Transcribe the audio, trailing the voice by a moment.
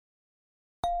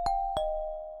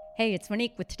Hey, it's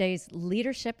Monique with today's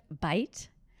Leadership Bite.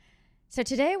 So,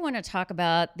 today I want to talk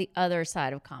about the other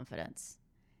side of confidence.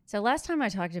 So, last time I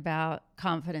talked about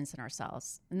confidence in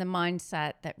ourselves and the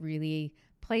mindset that really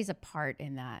plays a part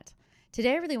in that.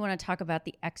 Today, I really want to talk about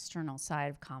the external side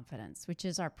of confidence, which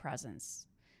is our presence,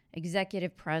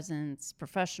 executive presence,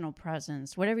 professional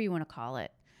presence, whatever you want to call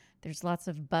it. There's lots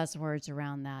of buzzwords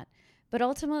around that. But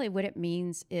ultimately, what it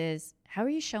means is how are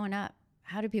you showing up?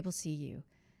 How do people see you?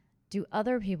 Do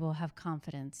other people have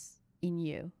confidence in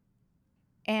you?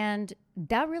 And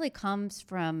that really comes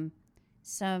from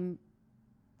some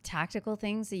tactical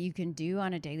things that you can do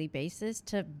on a daily basis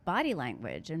to body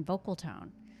language and vocal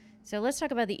tone. So let's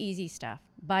talk about the easy stuff,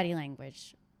 body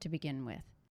language to begin with.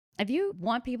 If you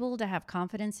want people to have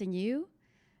confidence in you,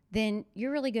 then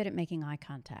you're really good at making eye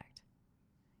contact.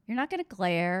 You're not going to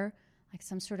glare like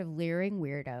some sort of leering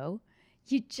weirdo.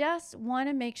 You just want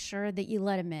to make sure that you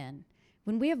let them in.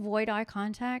 When we avoid eye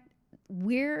contact,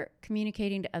 we're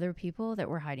communicating to other people that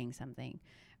we're hiding something,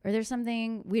 or there's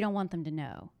something we don't want them to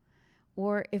know.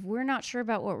 Or if we're not sure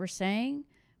about what we're saying,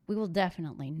 we will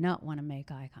definitely not want to make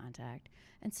eye contact.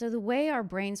 And so the way our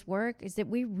brains work is that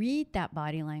we read that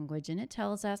body language and it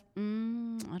tells us, I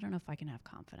don't know if I can have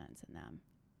confidence in them.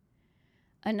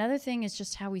 Another thing is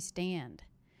just how we stand.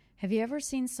 Have you ever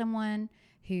seen someone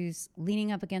who's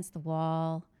leaning up against the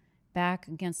wall, back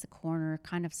against the corner,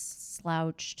 kind of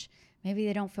slouched? Maybe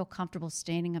they don't feel comfortable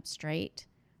standing up straight.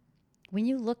 When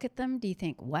you look at them, do you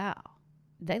think, wow,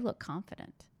 they look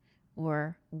confident?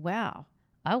 Or, wow,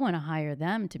 I want to hire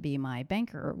them to be my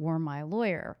banker or my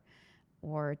lawyer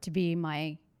or to be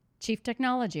my chief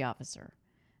technology officer?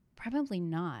 Probably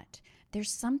not.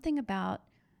 There's something about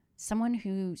someone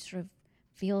who sort of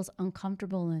feels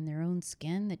uncomfortable in their own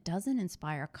skin that doesn't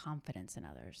inspire confidence in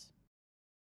others.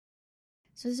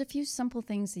 So there's a few simple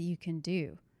things that you can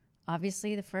do.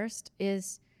 Obviously, the first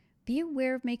is be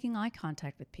aware of making eye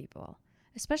contact with people,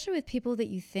 especially with people that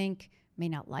you think may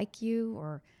not like you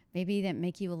or maybe that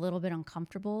make you a little bit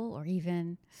uncomfortable or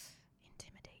even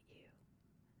intimidate you.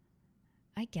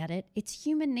 I get it. It's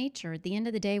human nature. At the end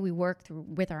of the day, we work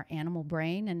with our animal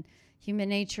brain, and human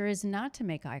nature is not to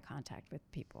make eye contact with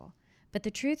people. But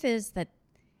the truth is that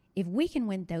if we can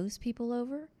win those people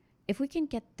over, if we can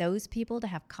get those people to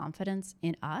have confidence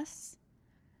in us,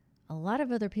 a lot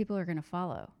of other people are going to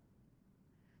follow.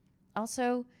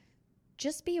 Also,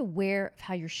 just be aware of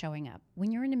how you're showing up.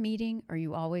 When you're in a meeting, are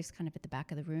you always kind of at the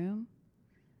back of the room?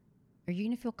 Are you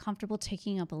going to feel comfortable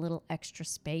taking up a little extra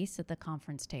space at the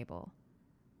conference table?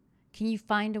 Can you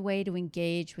find a way to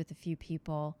engage with a few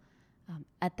people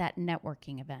at that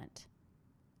networking event?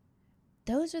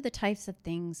 Those are the types of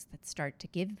things that start to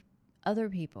give other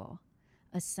people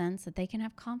a sense that they can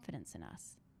have confidence in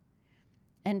us.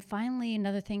 And finally,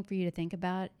 another thing for you to think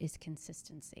about is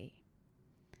consistency.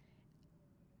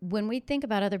 When we think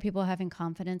about other people having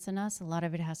confidence in us, a lot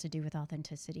of it has to do with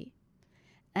authenticity.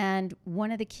 And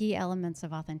one of the key elements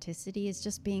of authenticity is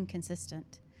just being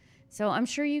consistent. So I'm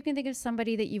sure you can think of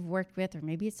somebody that you've worked with, or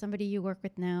maybe it's somebody you work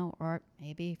with now, or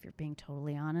maybe if you're being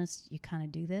totally honest, you kind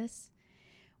of do this,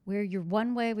 where you're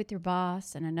one way with your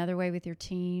boss and another way with your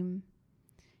team.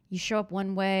 You show up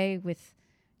one way with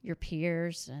your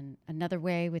peers and another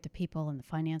way with the people in the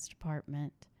finance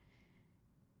department.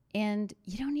 And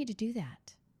you don't need to do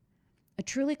that. A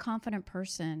truly confident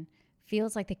person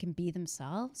feels like they can be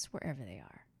themselves wherever they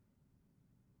are.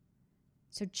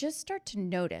 So just start to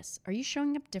notice, are you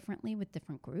showing up differently with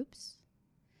different groups?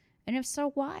 And if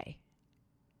so, why?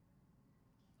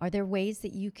 Are there ways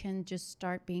that you can just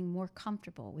start being more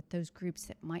comfortable with those groups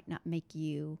that might not make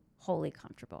you wholly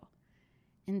comfortable?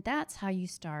 And that's how you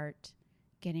start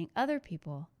getting other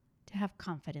people to have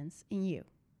confidence in you.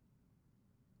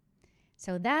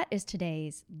 So that is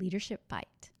today's Leadership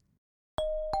Bite.